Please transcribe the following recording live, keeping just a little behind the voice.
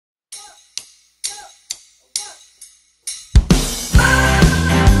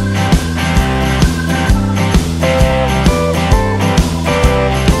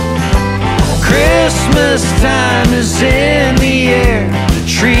in the air, the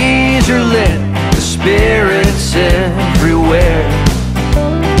trees are lit, the spirit's everywhere.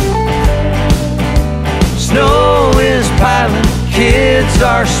 Snow is piling, kids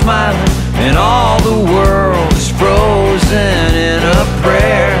are smiling, and all the world is frozen in a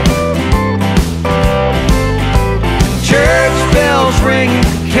prayer. Church bells ringing,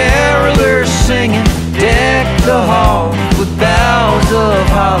 carolers singing, deck the hall with boughs of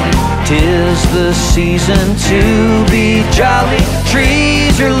holly. 'Tis the season to be jolly.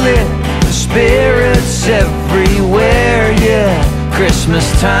 Trees are lit, the spirit's everywhere. Yeah, Christmas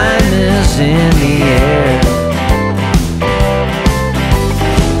time is in the air.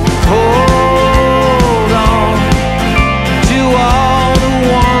 Hold on to all the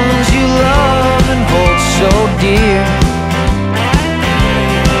ones you love and hold so dear.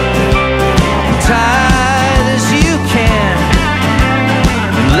 Tight as you can,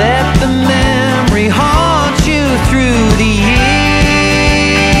 and let the memory haunt you through the year.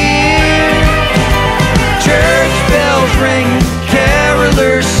 Church bells ringing,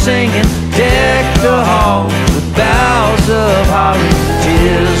 carolers singing, deck the hall with boughs of holly.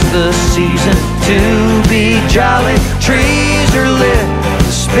 'Tis the season to be jolly. Trees are lit,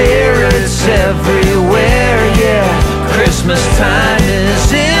 the spirit's everywhere. Yeah, Christmas time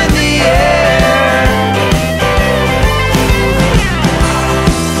is in the air.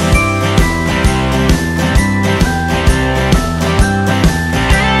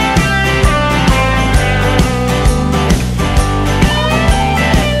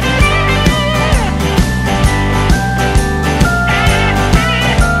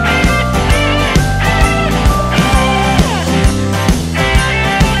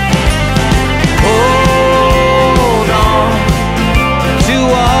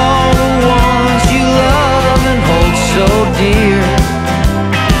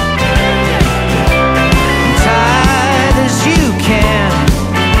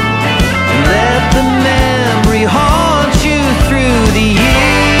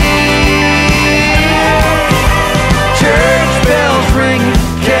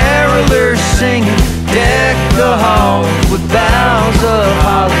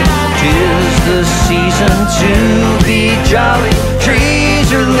 To be jolly,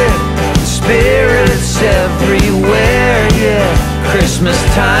 trees are lit, the spirit's everywhere. Yeah, Christmas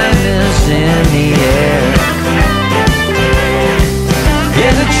time is in the air.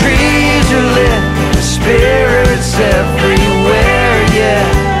 Yeah, the trees are lit, the spirit's everywhere. Yeah,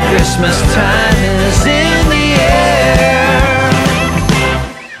 Christmas time is in